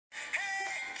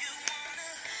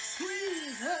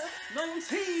Don't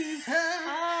tease her.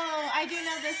 Oh, I do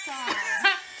know this song.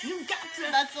 You got to.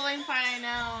 That's the only part I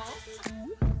know.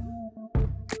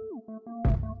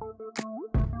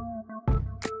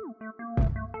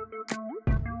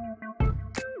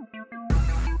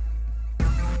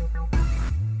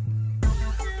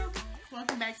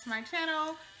 Welcome back to my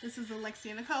channel. This is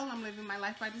Alexia Nicole. I'm living my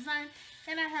life by design,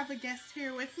 and I have a guest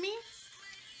here with me,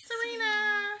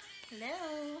 Serena.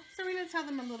 Hello. Serena, tell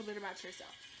them a little bit about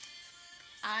yourself.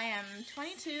 I am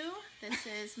 22. This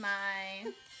is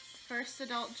my first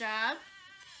adult job.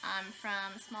 I'm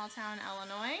from small town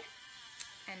Illinois,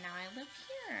 and now I live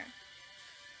here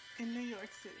In New York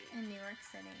City. in New York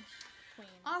City, Queens.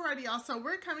 Alrighty, y'all. So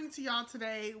we're coming to y'all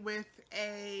today with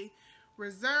a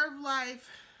reserve life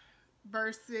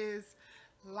versus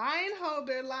line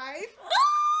holder life.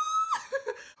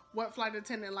 What flight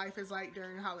attendant life is like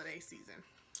during holiday season.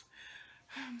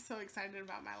 I'm so excited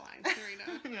about my line,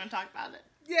 Serena. You want to talk about it?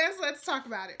 Yes, let's talk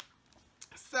about it.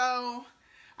 So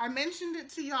I mentioned it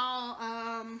to y'all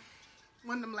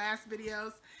one of them last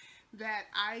videos that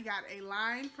I got a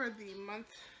line for the month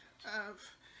of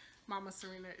Mama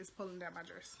Serena is pulling down my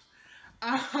dress.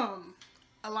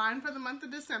 A line for the month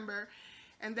of December,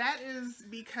 and that is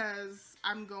because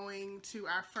I'm going to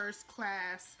our first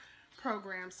class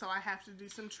program, so I have to do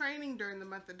some training during the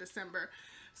month of December.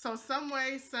 So some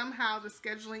way, somehow, the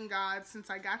scheduling gods, since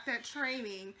I got that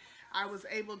training, I was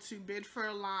able to bid for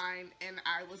a line, and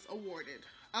I was awarded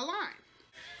a line.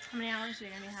 How many hours are you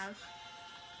going to have?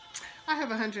 I have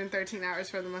 113 hours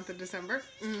for the month of December.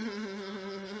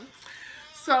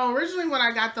 So originally when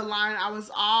I got the line, I was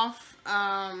off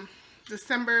the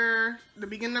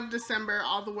beginning of December,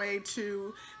 all the way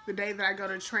to the day that I go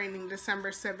to training,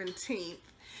 December 17th.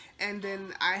 And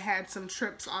then I had some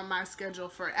trips on my schedule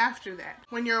for after that.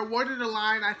 When you're awarded a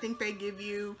line, I think they give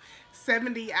you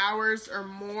 70 hours or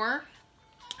more.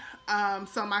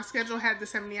 So my schedule had the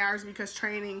 70 hours because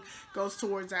training goes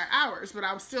towards our hours, but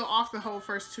I was still off the whole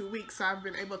first 2 weeks, so I've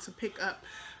been able to pick up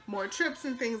more trips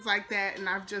and things like that, and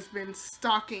I've just been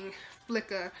stalking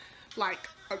Flickr like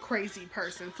a crazy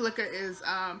person. Flickr is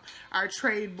our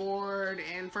trade board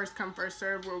and first come first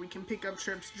serve where we can pick up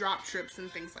trips, drop trips, and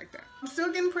things like that. I'm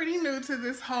still getting pretty new to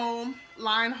this whole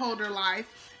line holder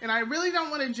life, and I really don't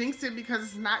want to jinx it because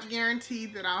it's not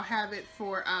guaranteed that I'll have it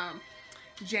for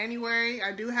January.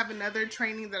 I do have another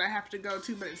training that I have to go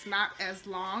to, but it's not as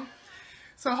long.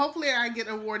 So hopefully I get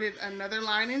awarded another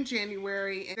line in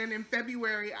January, and then in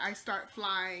February I start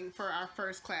flying for our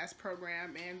first class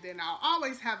program, and then I'll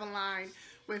always have a line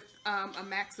with a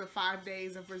max of 5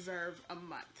 days of reserve a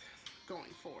month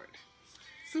going forward.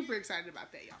 Super excited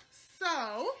about that, y'all.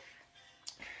 So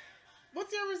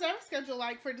what's your reserve schedule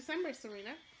like for December,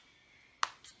 Serena?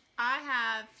 I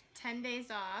have 10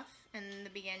 days off in the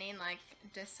beginning, like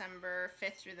December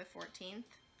 5th through the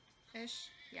 14th-ish.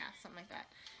 Yeah, something like that.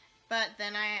 But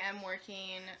then I am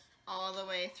working all the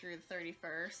way through the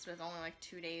 31st with only like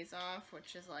 2 days off,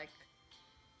 which is like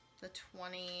the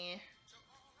 29th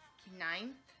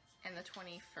and the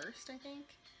 21st, I think.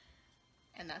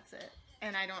 And that's it.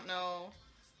 And I don't know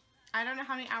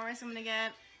how many hours I'm gonna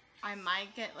get. I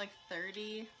might get like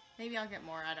 30. Maybe I'll get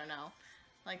more, I don't know.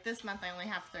 Like this month I only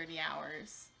have 30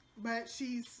 hours. But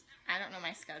I don't know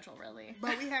my schedule really.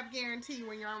 But we have guarantee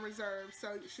when you're on reserve,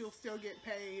 so she'll still get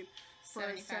paid for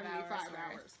 75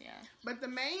 hours. Yeah. But the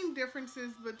main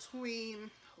differences between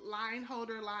line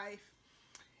holder life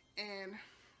and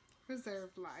reserve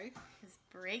life is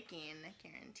breaking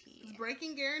guarantee. It's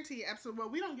breaking guarantee, absolutely. Well,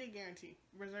 we don't get guarantee.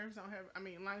 Reserves don't have,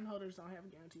 line holders don't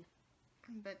have guarantee.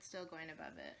 But still going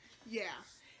above it. Yeah.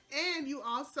 And you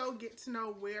also get to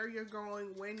know where you're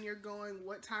going, when you're going,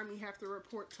 what time you have to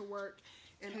report to work,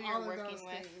 and who all you're of working those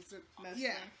with, things. mostly.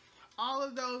 Yeah. All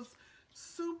of those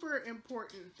super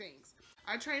important things.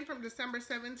 I trained from December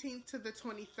 17th to the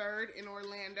 23rd in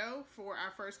Orlando for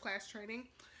our first class training.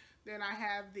 Then I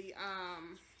have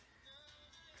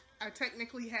I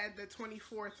technically had the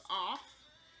 24th off,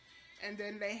 and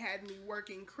then they had me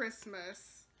working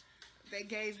Christmas. They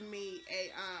gave me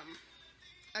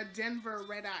a Denver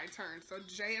red-eye turn. So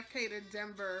JFK to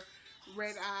Denver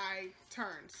red-eye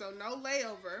turn. So no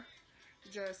layover.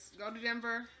 Just go to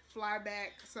Denver, fly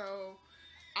back. So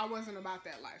I wasn't about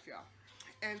that life, y'all.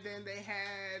 And then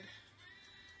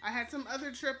I had some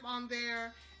other trip on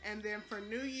there. And then for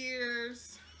New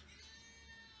Year's,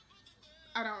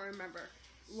 I don't remember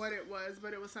what it was,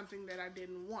 but it was something that I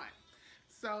didn't want.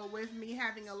 So with me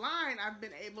having a line, I've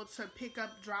been able to pick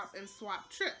up, drop, and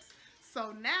swap trips.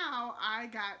 So now I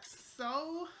got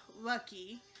so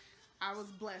lucky. I was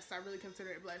blessed. I really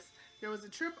consider it blessed. There was a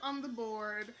trip on the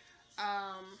board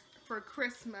for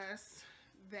Christmas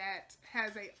that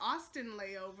has a Austin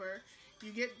layover.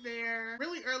 You get there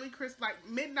really early, like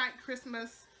midnight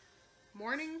Christmas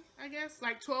morning, I guess,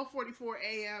 like 12:44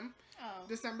 a.m.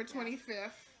 December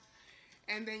 25th.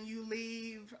 And then you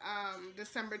leave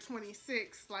December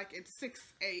 26th, like at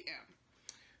 6 a.m.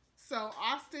 So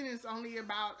Austin is only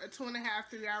about a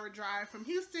 2.5-3 hour drive from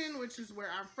Houston, which is where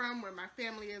I'm from, where my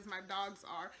family is, my dogs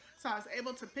are. So I was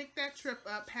able to pick that trip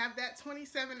up, have that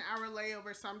 27-hour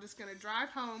layover. So I'm just going to drive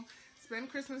home, spend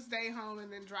Christmas Day home,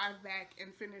 and then drive back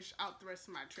and finish out the rest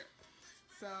of my trip.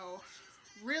 So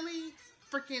really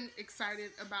freaking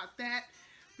excited about that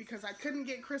because I couldn't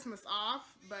get Christmas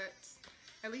off, but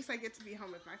at least I get to be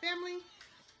home with my family.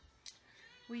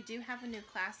 We do have a new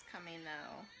class coming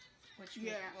though, which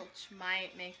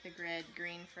might make the grid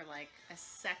green for like a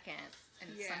second, and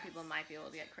some people might be able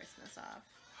to get Christmas off.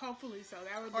 Hopefully so.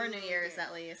 That would be or New really Year's good.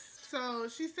 At least. So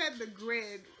she said the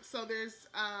grid. So there's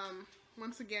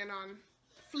once again on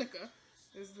Flickr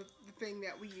is the thing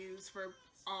that we use for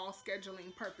all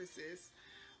scheduling purposes.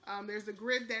 There's a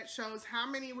grid that shows how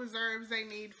many reserves they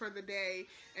need for the day,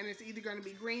 and it's either going to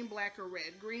be green, black, or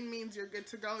red. Green means you're good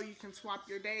to go. You can swap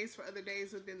your days for other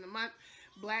days within the month.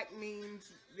 Black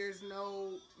means there's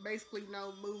basically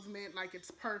no movement, like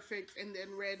it's perfect, and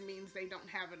then red means they don't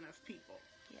have enough people.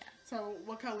 Yeah. So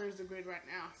what color is the grid right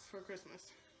now for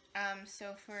Christmas?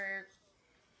 So for,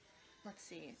 let's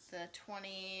see, the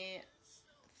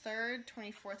 23rd,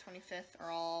 24th, 25th are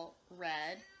all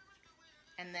red,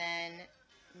 and then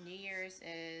New Year's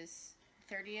is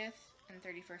 30th and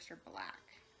 31st are black,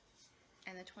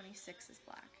 and the 26th is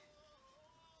black.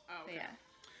 Oh, okay. But yeah.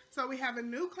 So we have a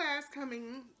new class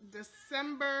coming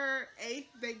December 8th.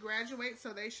 They graduate,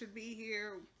 so they should be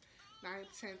here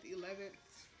 9th, 10th, 11th.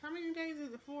 How many days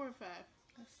is it? 4 or 5?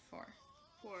 That's 4.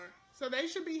 4. So they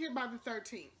should be here by the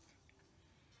 13th.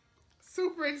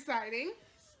 Super exciting.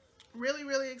 Really,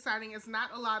 really exciting. It's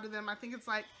not a lot of them. I think it's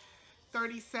like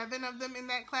 37 of them in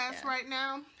that class right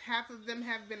now. Half of them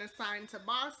have been assigned to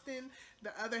Boston.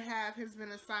 The other half has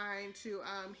been assigned to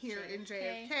here in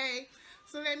JFK.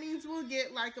 So that means we'll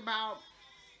get like about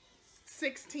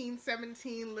 16,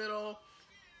 17 little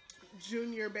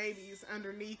junior babies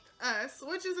underneath us,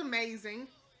 which is amazing.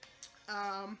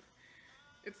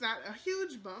 It's not a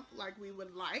huge bump like we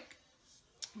would like.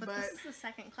 But this is the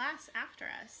second class after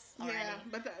us already. Yeah,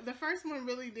 but the first one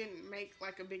really didn't make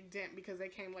like a big dent because they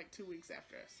came like 2 weeks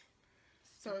after us.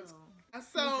 So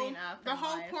the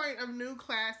whole point of new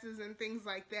classes and things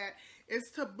like that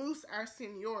is to boost our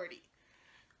seniority,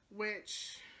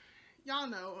 which y'all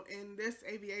know in this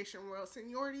aviation world,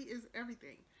 seniority is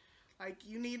everything. Like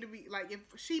you need to be like, if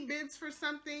she bids for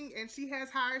something and she has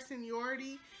higher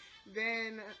seniority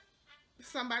than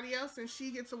somebody else, and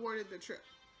she gets awarded the trip.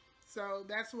 So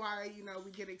that's why, you know,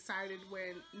 we get excited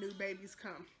when new babies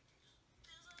come.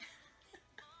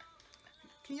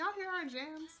 Can y'all hear our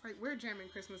jams? Like, we're jamming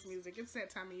Christmas music. It's that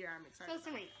time of year I'm excited. So,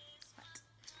 Serena. What?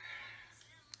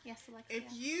 Yes, Alexia. If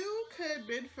you could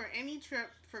bid for any trip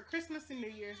for Christmas and New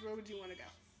Year's, where would you want to go?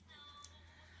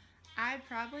 I'd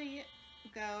probably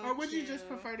go Or would you just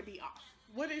prefer to be off?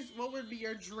 What would be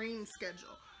your dream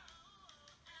schedule?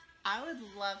 I would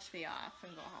love to be off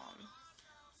and go home.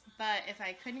 But if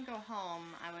I couldn't go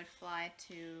home, I would fly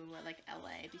to like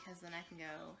LA, because then I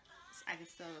could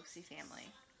still go see family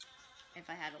if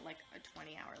I had like a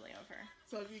 20-hour layover.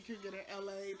 So if you could get an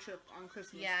LA trip on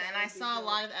Christmas. Yeah, and I saw a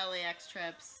lot of LAX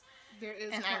trips. There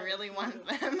is, and I really want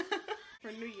them.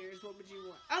 For New Year's, what would you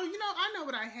want? Oh, you know, I know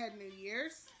what I had New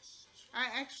Year's. I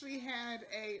actually had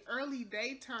a early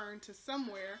day turn to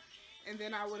somewhere, and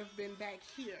then I would have been back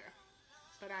here.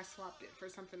 But I swapped it for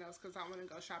something else because I want to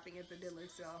go shopping at the Dillard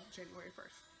sale January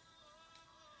 1st.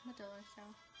 What Dillard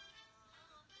sale?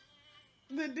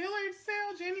 The Dillard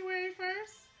sale January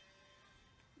 1st?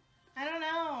 I don't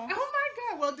know. Oh my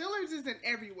God. Well, Dillard's isn't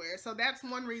everywhere, so that's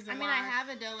one reason why. I have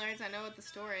a Dillard's. I know what the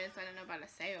store is. I don't know about a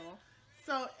sale.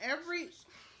 So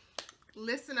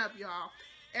listen up, y'all.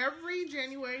 Every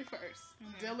January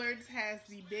 1st, Dillard's has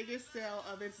the biggest sale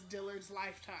of its Dillard's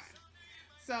lifetime.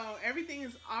 So everything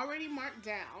is already marked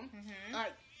down.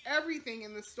 Like everything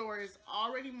in the store is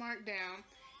already marked down.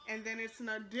 And then it's an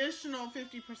additional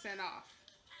 50% off.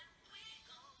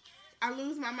 I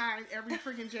lose my mind every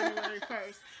freaking January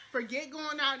 1st. Forget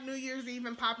going out New Year's Eve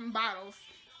and popping bottles.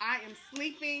 I am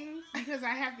sleeping because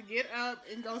I have to get up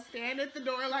and go stand at the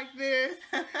door like this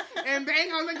and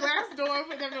bang on the glass door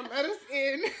for them to let us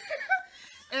in.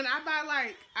 And I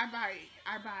buy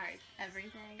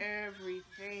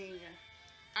everything.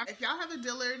 If y'all have a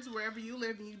Dillard's wherever you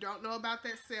live and you don't know about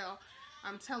that sale,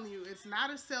 I'm telling you, it's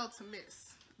not a sale to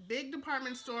miss. Big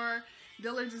department store.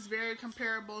 Dillard's is very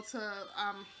comparable to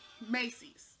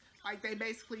Macy's. Like, they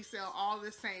basically sell all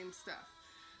the same stuff.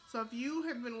 So if you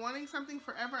have been wanting something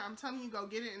forever, I'm telling you, go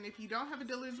get it. And if you don't have a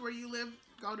Dillard's where you live,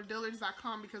 go to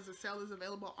dillards.com because the sale is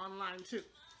available online too.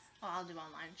 Well, I'll do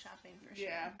online shopping for sure.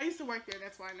 Yeah. I used to work there.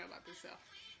 That's why I know about this sale.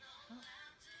 Oh.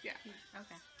 Yeah.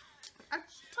 Okay.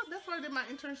 That's why I did my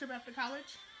internship after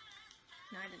college.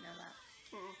 No, I didn't know that.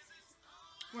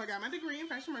 Well, I got my degree in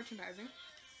fashion merchandising.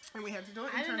 And we had to do an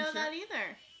internship. I didn't know that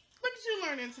either. Look at you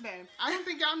learning today. I don't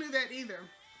think y'all knew that either.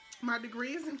 My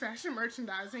degree is in fashion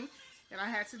merchandising. And I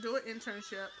had to do an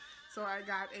internship. So I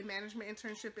got a management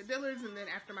internship at Dillard's. And then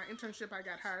after my internship, I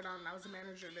got hired on. And I was a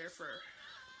manager there for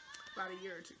about a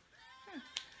year or two.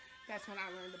 That's when I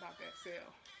learned about that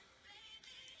sale.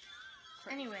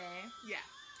 Crazy. Anyway. Yeah.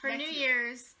 For New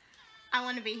Year's, I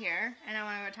want to be here. And I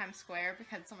want to go to Times Square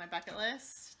because it's on my bucket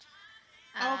list.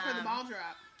 Oh, for the ball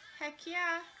drop. Heck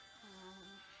yeah.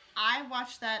 I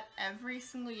watched that every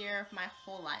single year of my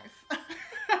whole life.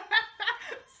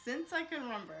 Since I can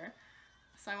remember.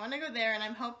 So I want to go there, and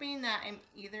I'm hoping that I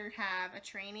either have a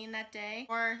training that day,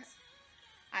 or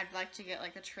I'd like to get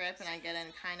like a trip and I get in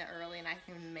kind of early and I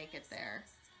can make it there.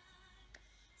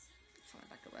 It's on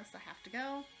my bucket list. I have to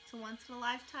go. It's a once in a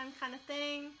lifetime kind of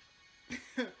thing.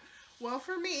 Well,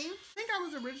 for me, I think I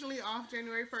was originally off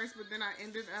January 1st, but then I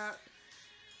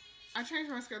changed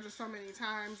my schedule so many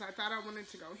times. I thought I wanted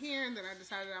to go here, and then I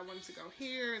decided I wanted to go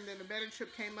here, and then a better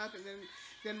trip came up, and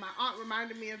then my aunt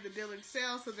reminded me of the Dillard's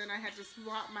sale, so then I had to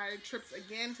swap my trips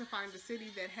again to find a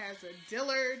city that has a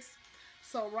Dillard's.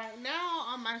 So right now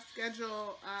on my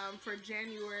schedule for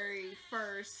January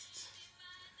 1st,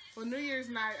 well, New Year's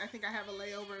night, I think I have a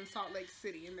layover in Salt Lake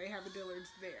City, and they have a Dillard's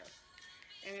there.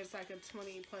 And it's like a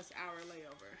 20-plus hour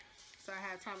layover. So I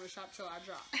had time to shop till I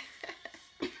drop.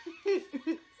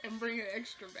 And bring an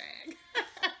extra bag.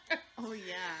 Oh,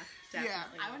 yeah.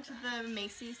 Definitely. Yeah. I went to the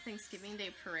Macy's Thanksgiving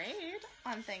Day Parade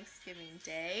on Thanksgiving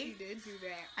Day. You did do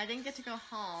that. I didn't get to go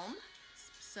home,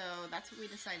 so that's what we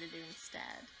decided to do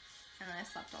instead. And then I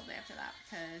slept all day after that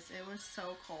because it was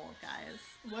so cold, guys.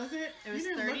 Was it? It was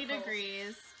 30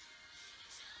 degrees.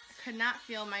 I could not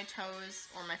feel my toes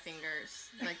or my fingers.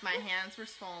 Like, my hands were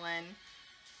swollen.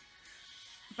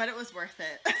 But it was worth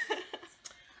it.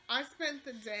 I spent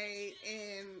the day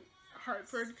in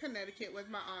Hartford, Connecticut with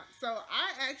my aunt. So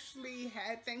I actually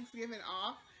had Thanksgiving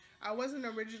off. I wasn't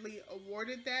originally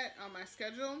awarded that on my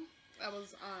schedule. I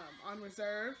was on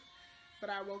reserve. But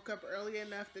I woke up early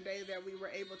enough the day that we were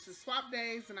able to swap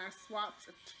days, and I swapped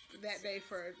that day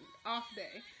for an off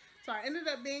day. So I ended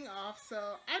up being off,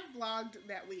 so I vlogged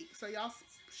that week. So y'all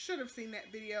should have seen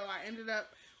that video. I ended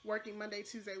up working Monday,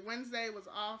 Tuesday, Wednesday, was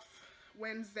off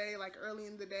Wednesday, like early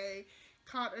in the day.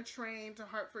 Caught a train to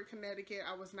Hartford, Connecticut.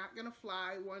 I was not going to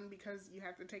fly. One, because you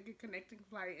have to take a connecting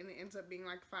flight, and it ends up being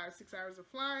like 5-6 hours of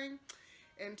flying.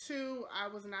 And two, I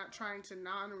was not trying to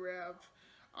non-rev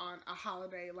on a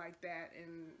holiday like that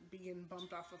and being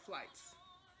bumped off of flights.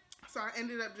 So I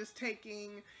ended up just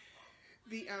taking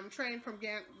the train from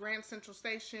Grand Central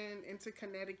Station into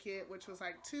Connecticut, which was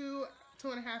like 2.5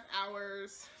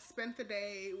 hours. Spent the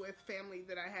day with family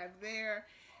that I had there,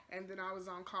 and then I was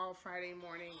on call Friday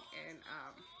morning, and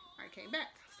I came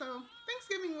back. So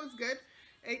Thanksgiving was good.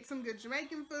 Ate some good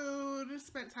Jamaican food,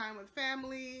 spent time with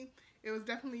family. It was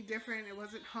definitely different. It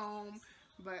wasn't home,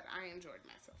 but I enjoyed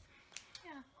myself.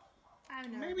 Yeah. I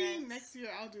have no Maybe regrets. next year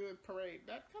I'll do a parade.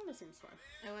 That kind of seems fun.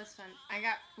 It was fun.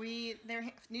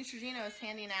 Neutrogena was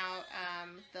handing out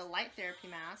the light therapy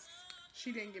masks.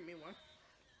 She didn't give me one.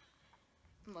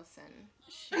 Listen,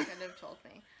 she could have told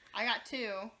me. I got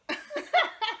 2.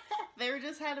 They were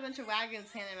just had a bunch of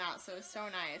wagons handing them out, so it was so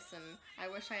nice. And I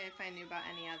wish if I knew about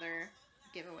any other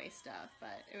giveaway stuff,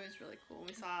 but it was really cool.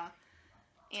 We saw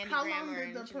Andy Grammer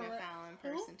and Jimmy Fallon in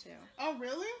person too. Oh,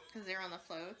 really? Because they were on the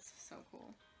floats. So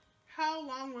cool. How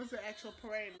long was the actual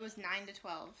parade? It was 9 to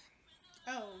 12.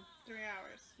 Oh, 3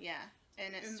 hours. Yeah,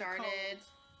 and it In the started.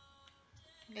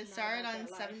 cold. It started on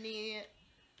 77th,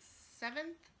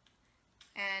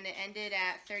 and it ended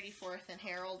at 34th and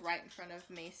Herald, right in front of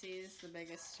Macy's, the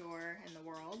biggest store in the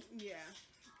world. Yeah.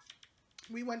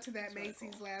 We went to that Really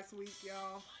Macy's cool. last week,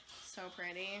 y'all. So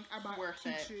pretty. I bought Worth 2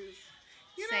 it. shoes.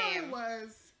 You Same. know,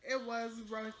 it was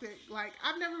worth it. Like,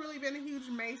 I've never really been a huge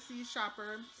Macy's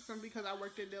shopper, because I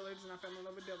worked at Dillard's and I fell in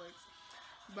love with Dillard's.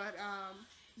 But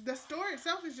the store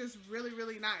itself is just really,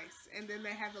 really nice. And then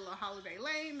they have the little holiday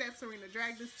lane that Serena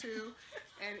dragged us to.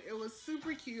 And it was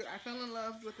super cute. I fell in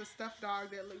love with a stuffed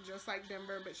dog that looked just like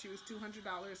Denver, but she was $200,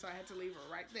 so I had to leave her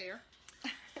right there.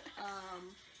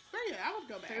 But yeah, I would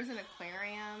go back. There's an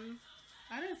aquarium.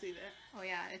 I didn't see that. Oh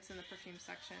yeah, it's in the perfume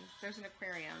section. There's an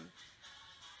aquarium.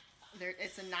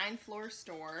 It's a 9-floor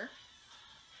store.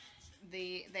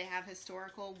 They have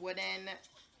historical wooden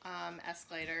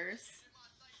escalators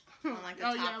on like the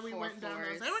Oh top yeah, we 4 went down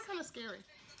floors. those. They were kind of scary.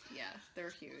 Yeah, they're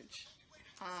huge.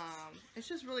 It's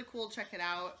just really cool. Check it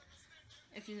out.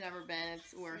 If you've never been,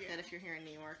 it's worth it if you're here in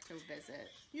New York to visit.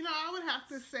 You know, I would have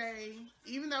to say,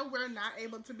 even though we're not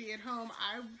able to be at home,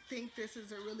 I think this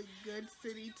is a really good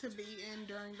city to be in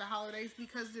during the holidays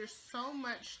because there's so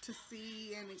much to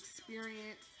see and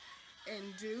experience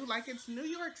and do. Like, it's New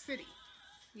York City.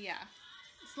 Yeah.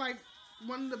 It's like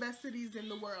one of the best cities in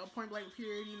the world, point blank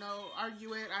period. You know,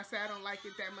 argue it. I say I don't like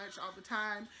it that much all the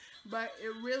time. But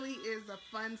it really is a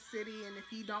fun city, and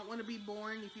if you don't want to be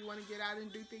boring, if you want to get out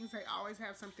and do things, they always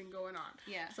have something going on.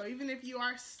 Yeah. So even if you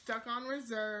are stuck on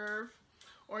reserve,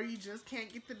 or you just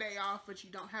can't get the day off, but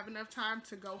you don't have enough time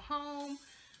to go home,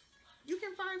 you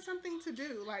can find something to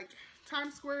do. Like,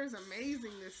 Times Square is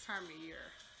amazing this time of year.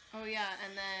 Oh yeah,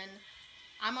 and then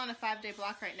I'm on a 5-day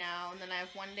block right now, and then I have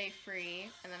 1 day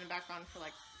free, and then I'm back on for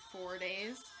like 4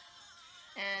 days.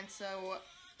 And so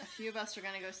a few of us are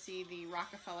going to go see the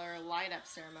Rockefeller light-up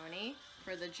ceremony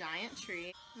for the giant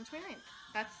tree on the 29th.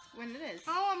 That's when it is.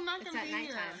 Oh, I'm not It's going to at be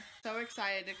here. nighttime. So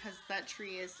excited because that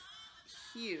tree is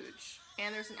huge.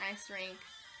 And there's an ice rink,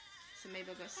 so maybe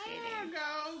we'll go skating. I want to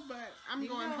go, but I'm You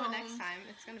can going go home. next time.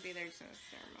 It's going to be there during the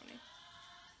ceremony.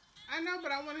 I know,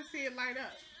 but I want to see it light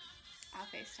up. I'll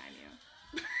FaceTime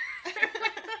you.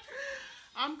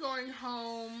 I'm going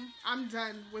home. I'm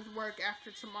done with work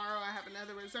after tomorrow. I have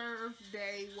another reserve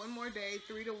day, one more day,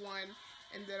 3 to 1,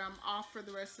 and then I'm off for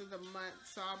the rest of the month.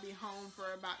 So I'll be home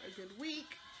for about a good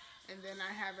week, and then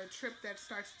I have a trip that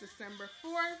starts December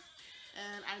 4th,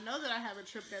 and I know that I have a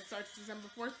trip that starts December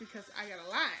 4th because I got a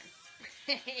line.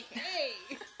 Hey!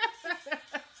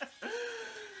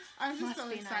 I'm just so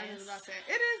excited about that.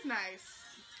 It is nice.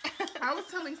 I was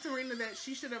telling Serena that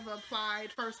she should have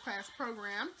applied first class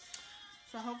program.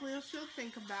 So hopefully she'll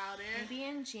think about it. Maybe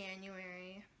in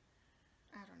January.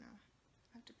 I don't know.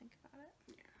 I have to think about it.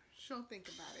 Yeah, she'll think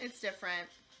about it. It's different.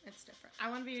 It's different. I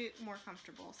want to be more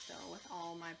comfortable still with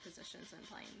all my positions and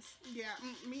planes. Yeah,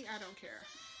 me, I don't care.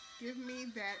 Give me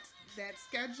that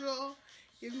schedule.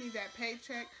 Give me that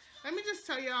paycheck. Let me just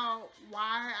tell y'all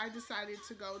why I decided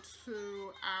to go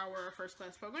to our first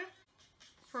class program.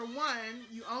 For one,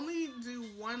 you only do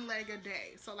 1 leg a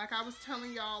day. So like I was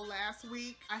telling y'all last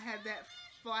week, I had that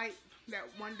flight that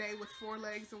one day with 4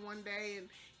 legs in one day, and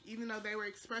even though they were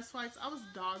express flights, I was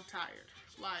dog tired.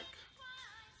 Like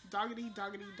doggedy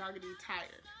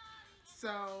tired.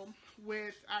 So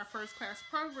with our first class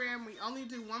program, we only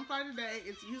do 1 flight a day.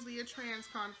 It's usually a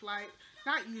transcon flight.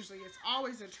 Not usually, it's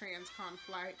always a transcon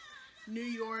flight. New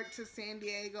York to San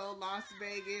Diego, Las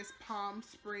Vegas, Palm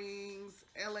Springs,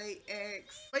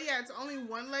 LAX. But yeah, it's only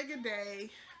 1 leg a day.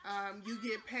 You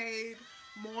get paid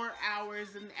more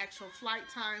hours than the actual flight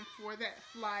time for that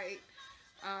flight.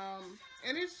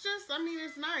 And it's just, I mean,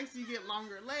 it's nice. You get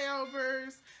longer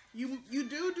layovers. You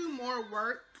do more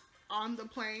work on the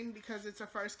plane because it's a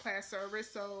first class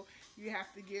service, so you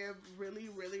have to give really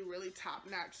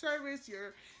top-notch service.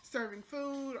 You're serving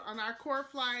food. On our core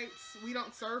flights, we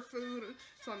don't serve food,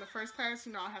 so on the first class,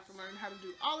 you know, I have to learn how to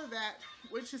do all of that,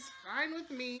 which is fine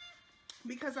with me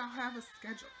because I'll have a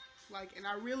schedule. Like, and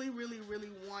I really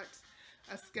want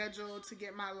a schedule to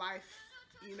get my life,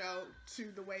 you know,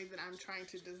 to the way that I'm trying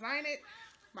to design it.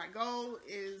 My goal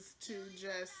is to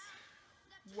just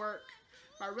work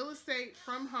my real estate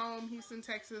from home, Houston,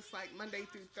 Texas, like Monday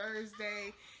through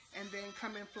Thursday, and then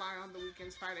come and fly on the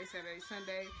weekends, Friday, Saturday,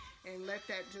 Sunday, and let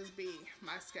that just be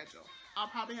my schedule. I'll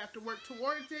probably have to work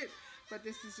towards it, but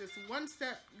this is just one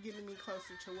step getting me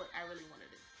closer to what I really want to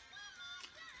do.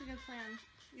 It's a good plan.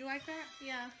 You like that?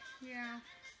 Yeah. Yeah.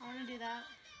 I want to do that.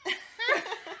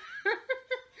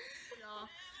 Y'all.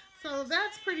 So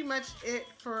that's pretty much it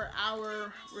for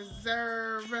our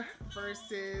reserve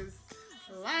versus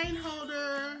line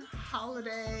holder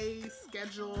holiday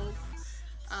schedule.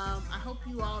 I hope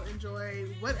you all enjoy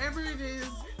whatever it is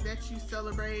that you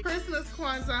celebrate. Christmas,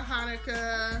 Kwanzaa,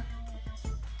 Hanukkah,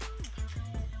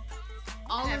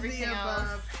 all Everything of the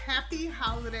above. else. Happy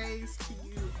holidays to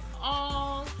you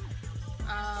all.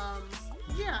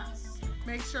 Yeah,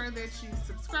 make sure that you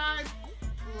subscribe,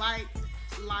 like,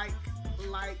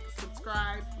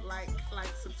 subscribe,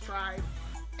 subscribe,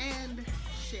 and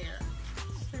share.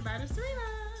 Say bye to Serena.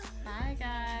 Bye,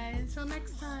 guys. Until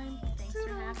next time. Thanks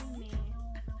for having me.